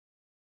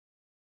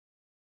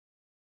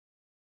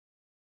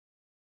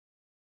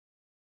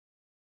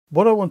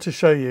What I want to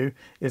show you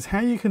is how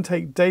you can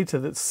take data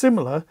that's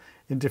similar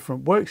in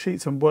different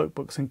worksheets and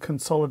workbooks and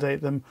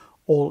consolidate them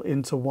all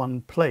into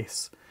one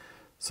place.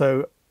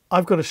 So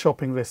I've got a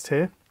shopping list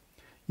here.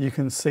 You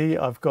can see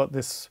I've got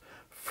this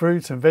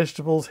fruit and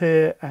vegetables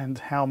here and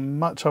how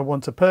much I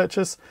want to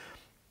purchase.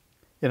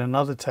 In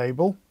another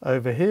table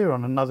over here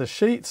on another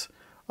sheet,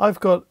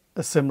 I've got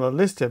a similar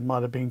list. It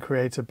might have been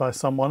created by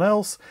someone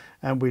else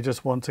and we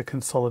just want to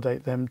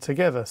consolidate them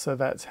together. So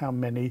that's how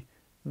many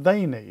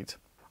they need.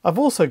 I've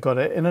also got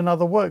it in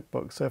another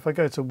workbook. So if I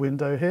go to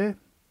Window here,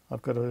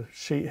 I've got a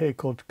sheet here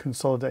called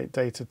Consolidate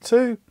Data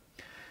 2,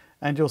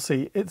 and you'll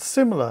see it's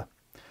similar.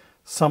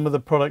 Some of the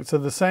products are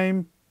the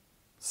same,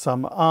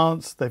 some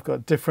aren't. They've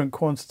got different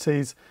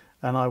quantities,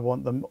 and I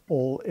want them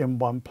all in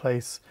one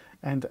place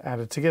and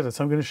added together.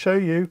 So I'm going to show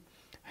you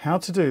how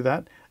to do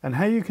that and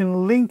how you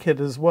can link it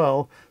as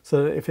well,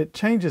 so that if it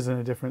changes in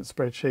a different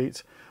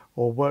spreadsheet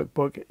or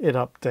workbook, it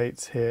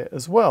updates here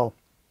as well.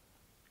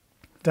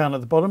 Down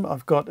at the bottom,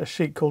 I've got a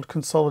sheet called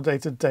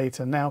Consolidated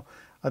Data. Now,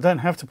 I don't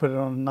have to put it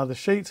on another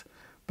sheet,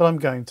 but I'm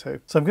going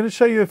to. So I'm going to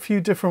show you a few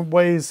different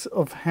ways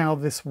of how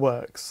this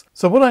works.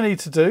 So what I need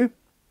to do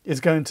is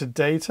go into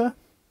Data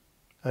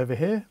over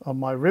here on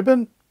my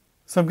ribbon.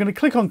 So I'm going to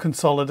click on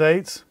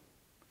Consolidate,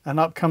 and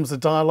up comes the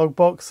dialog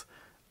box.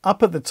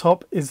 Up at the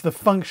top is the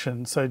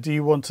function. So do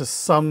you want to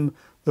sum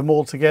them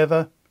all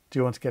together? Do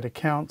you want to get a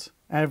count,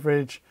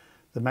 average,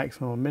 the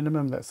maximum or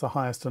minimum, that's the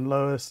highest and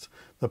lowest,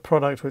 the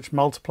product which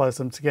multiplies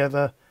them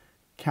together,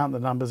 count the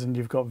numbers, and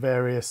you've got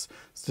various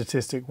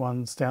statistic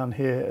ones down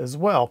here as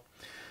well.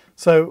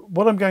 So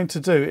what I'm going to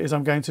do is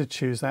I'm going to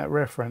choose that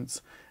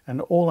reference,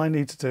 and all I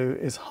need to do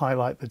is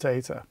highlight the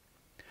data.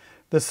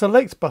 The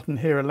select button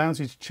here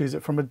allows you to choose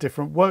it from a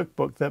different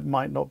workbook that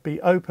might not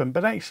be open,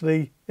 but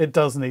actually it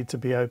does need to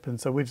be open,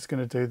 so we're just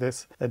going to do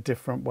this a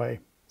different way.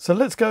 So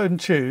let's go and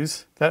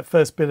choose that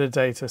first bit of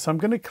data. So I'm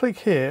going to click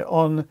here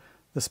on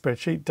the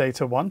spreadsheet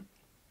Data 1.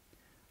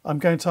 I'm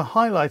going to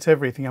highlight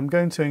everything. I'm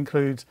going to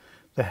include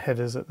the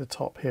headers at the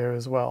top here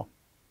as well.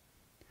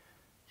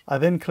 I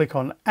then click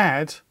on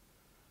Add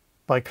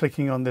by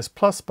clicking on this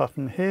plus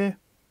button here,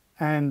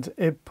 and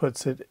it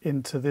puts it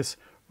into this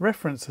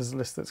references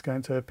list that's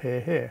going to appear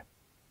here.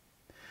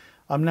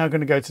 I'm now going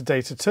to go to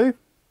Data 2.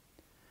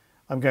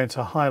 I'm going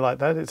to highlight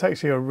that. It's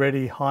actually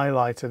already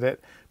highlighted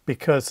it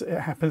because it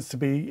happens to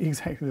be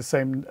exactly the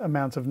same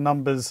amount of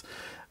numbers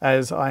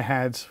as I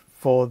had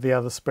for the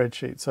other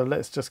spreadsheet. So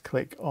let's just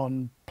click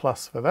on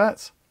plus for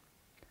that.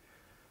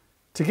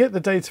 To get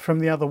the data from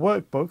the other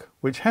workbook,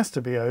 which has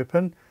to be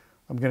open,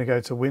 I'm going to go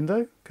to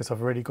Window because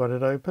I've already got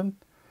it open.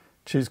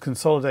 Choose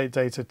Consolidate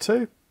Data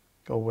 2,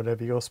 or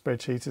whatever your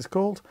spreadsheet is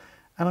called,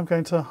 and I'm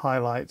going to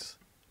highlight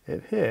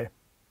it here.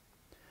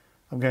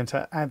 I'm going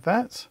to add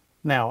that.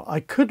 Now, I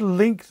could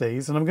link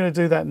these, and I'm going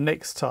to do that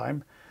next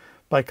time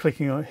by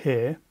clicking on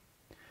here.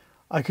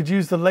 I could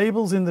use the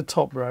labels in the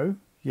top row.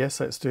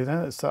 Yes, let's do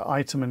that. It's the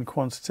item and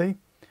quantity.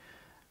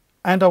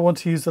 And I want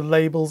to use the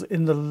labels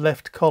in the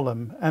left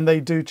column, and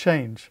they do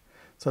change.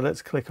 So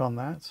let's click on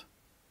that.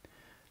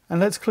 And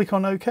let's click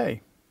on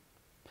OK.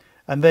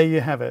 And there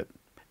you have it.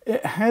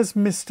 It has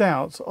missed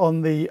out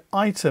on the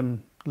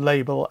item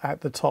label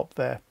at the top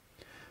there.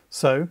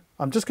 So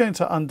I'm just going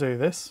to undo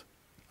this.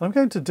 I'm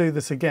going to do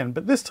this again,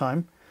 but this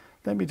time,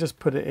 let me just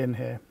put it in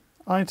here.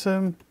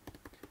 Item,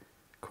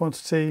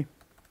 quantity,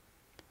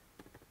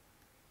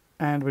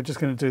 and we're just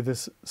going to do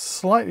this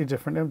slightly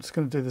differently. I'm just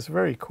going to do this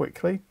very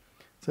quickly.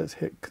 So let's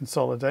hit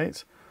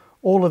Consolidate.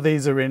 All of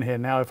these are in here.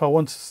 Now, if I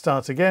want to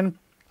start again,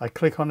 I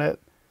click on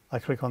it, I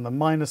click on the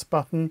minus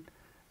button,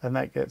 and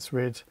that gets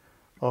rid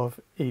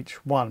of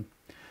each one.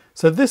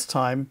 So this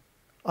time,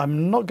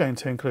 I'm not going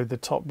to include the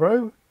top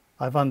row.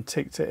 I've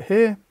unticked it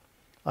here.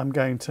 I'm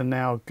going to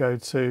now go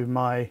to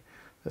my,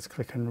 let's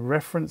click on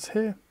Reference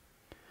here.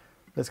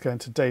 Let's go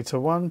into Data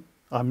 1.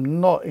 I'm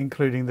not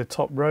including the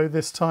top row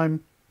this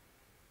time.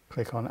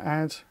 Click on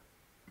Add,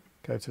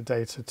 go to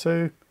Data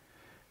 2.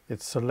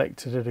 It's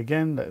selected it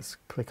again. Let's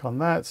click on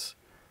that.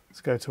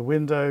 Let's go to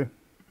Window,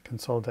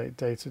 Consolidate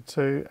Data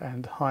 2,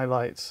 and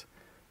highlight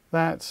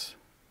that,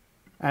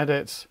 add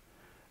it,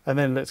 and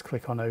then let's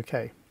click on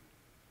OK.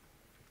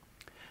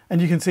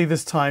 And you can see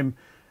this time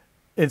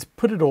it's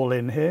put it all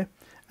in here,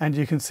 and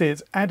you can see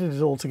it's added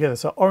it all together.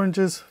 So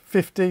oranges,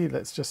 50.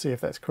 Let's just see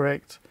if that's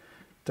correct.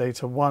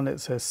 Data 1, it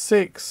says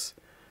 6.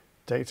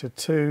 Data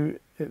 2,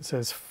 it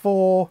says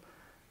 4.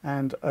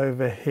 And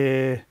over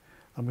here,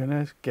 I'm going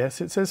to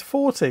guess it says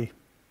 40.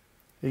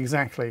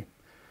 Exactly.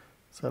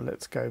 So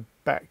let's go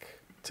back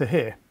to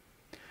here.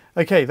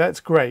 Okay, that's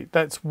great.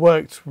 That's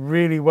worked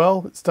really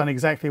well. It's done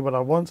exactly what I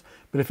want.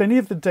 But if any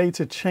of the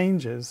data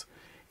changes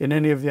in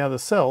any of the other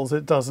cells,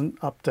 it doesn't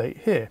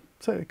update here.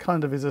 So it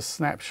kind of is a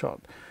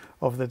snapshot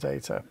of the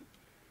data.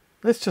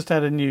 Let's just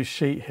add a new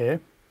sheet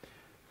here.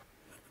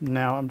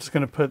 Now I'm just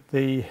going to put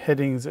the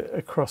headings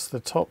across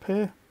the top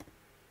here.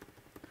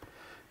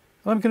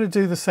 I'm going to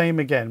do the same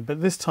again,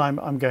 but this time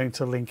I'm going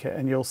to link it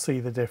and you'll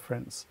see the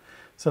difference.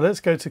 So let's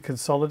go to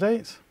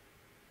Consolidate.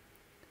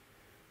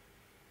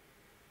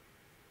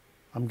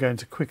 I'm going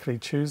to quickly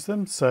choose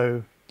them.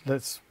 So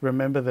let's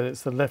remember that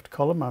it's the left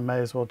column. I may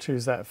as well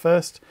choose that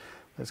first.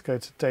 Let's go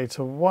to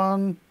data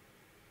 1,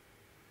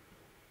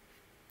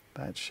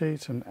 that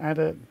sheet, and add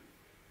it.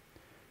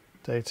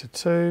 Data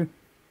 2,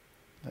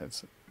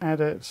 let's add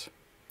it.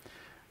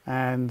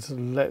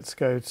 And let's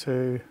go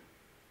to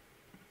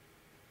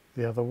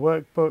the other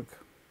workbook.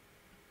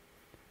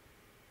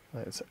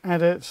 Let's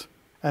add it.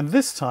 And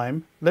this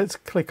time, let's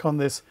click on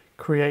this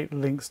Create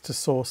Links to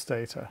Source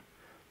Data.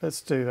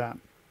 Let's do that.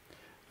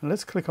 And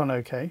let's click on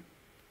OK.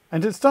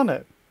 And it's done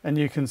it. And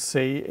you can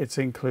see it's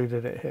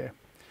included it here.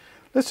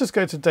 Let's just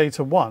go to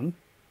data 1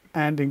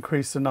 and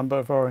increase the number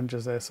of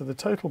oranges there. So the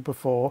total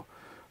before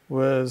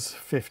was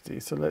 50.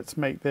 So let's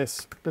make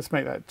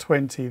that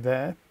 20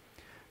 there.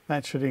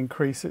 That should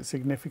increase it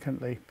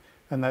significantly.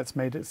 And that's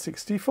made it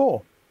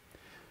 64.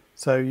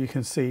 So you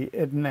can see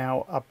it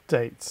now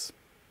updates.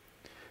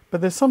 But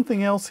there's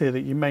something else here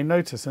that you may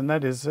notice, and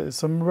that is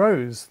some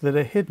rows that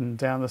are hidden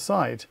down the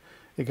side.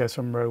 It goes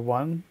from row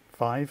 1,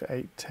 5,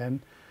 8,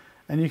 10,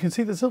 and you can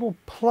see there's little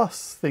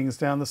plus things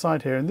down the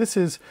side here, and this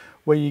is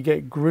where you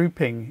get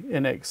grouping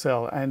in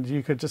Excel, and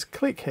you could just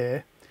click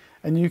here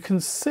and you can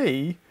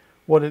see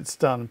what it's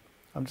done.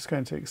 I'm just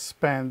going to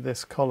expand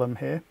this column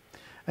here,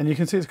 and you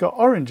can see it's got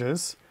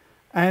oranges,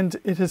 and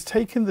it has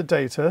taken the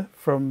data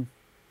from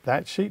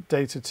that sheet,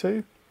 data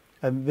 2,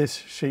 and this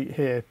sheet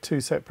here,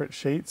 2 separate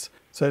sheets.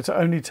 So it's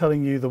only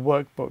telling you the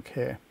workbook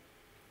here.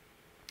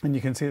 And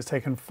you can see it's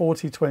taken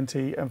 40,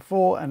 20, and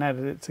 4 and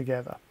added it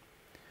together.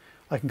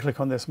 I can click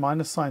on this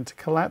minus sign to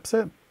collapse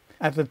it.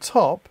 At the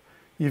top,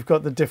 you've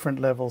got the different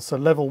levels. So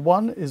level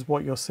 1 is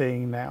what you're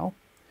seeing now.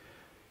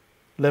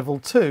 Level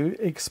 2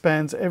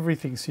 expands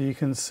everything so you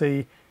can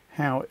see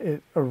how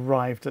it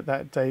arrived at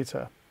that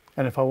data.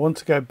 And if I want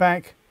to go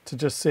back to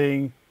just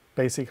seeing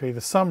basically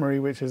the summary,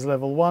 which is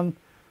level 1,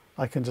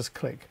 I can just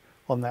click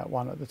on that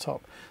one at the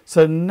top.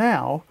 So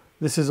now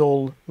this is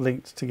all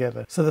linked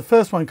together. So the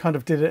first one kind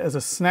of did it as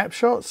a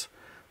snapshot,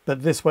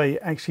 but this way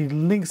it actually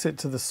links it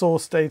to the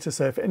source data.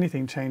 So if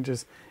anything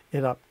changes,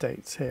 it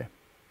updates here.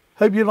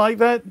 Hope you like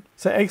that.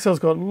 So Excel's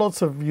got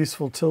lots of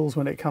useful tools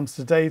when it comes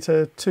to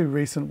data. 2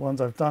 recent ones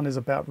I've done is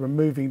about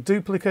removing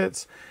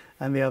duplicates,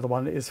 and the other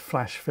one is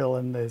flash fill,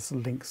 and there's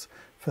links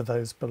for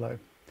those below.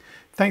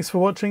 Thanks for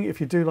watching. If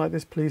you do like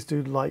this, please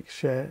do like,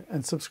 share,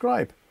 and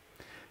subscribe.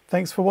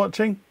 Thanks for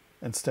watching,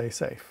 and stay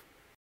safe.